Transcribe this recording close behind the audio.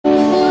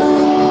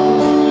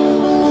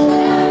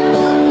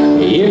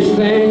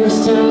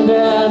things turned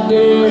out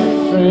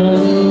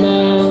different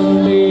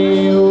than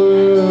they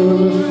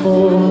were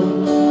before.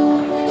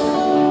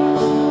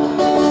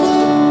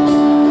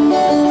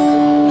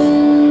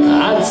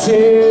 I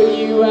tell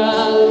you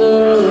I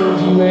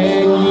love you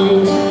and you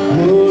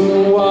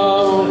wouldn't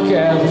walk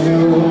out the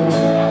door.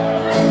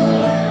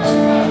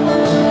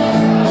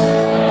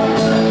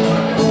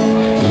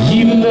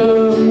 You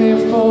love me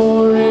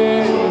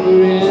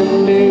forever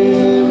and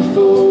never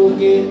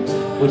forget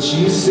what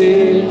you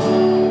said.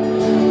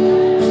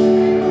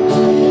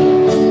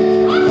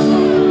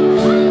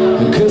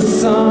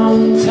 Because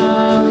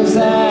sometimes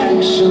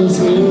actions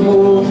mean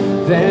more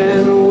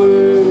than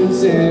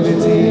words ever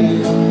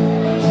did.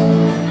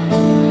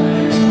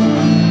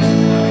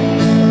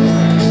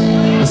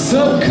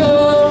 So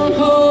come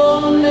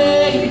home,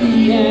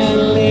 lady,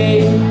 and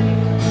lay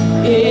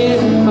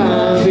in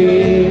my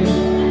bed.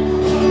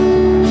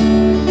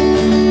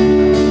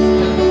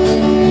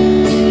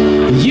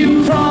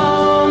 You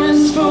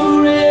promised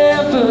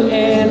forever,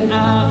 and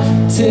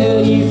I'll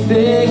tell you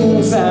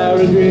things I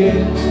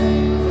regret.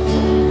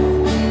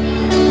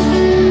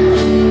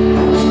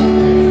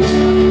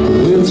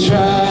 We'll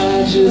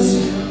try just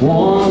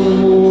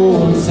one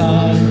more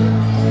time.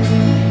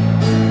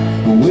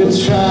 We'll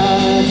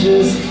try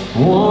just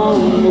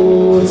one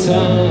more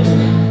time.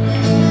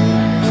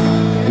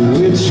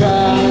 We'll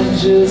try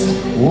just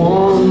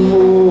one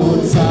more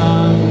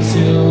time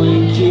till we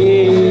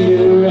get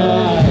it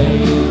right.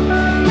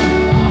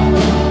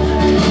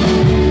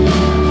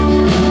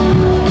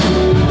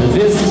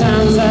 This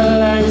time's I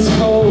like to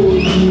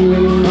hold you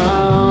in my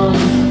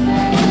arms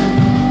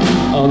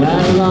all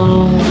night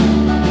long.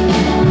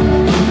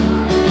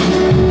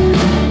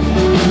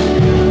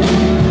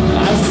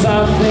 I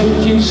softly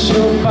kiss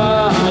your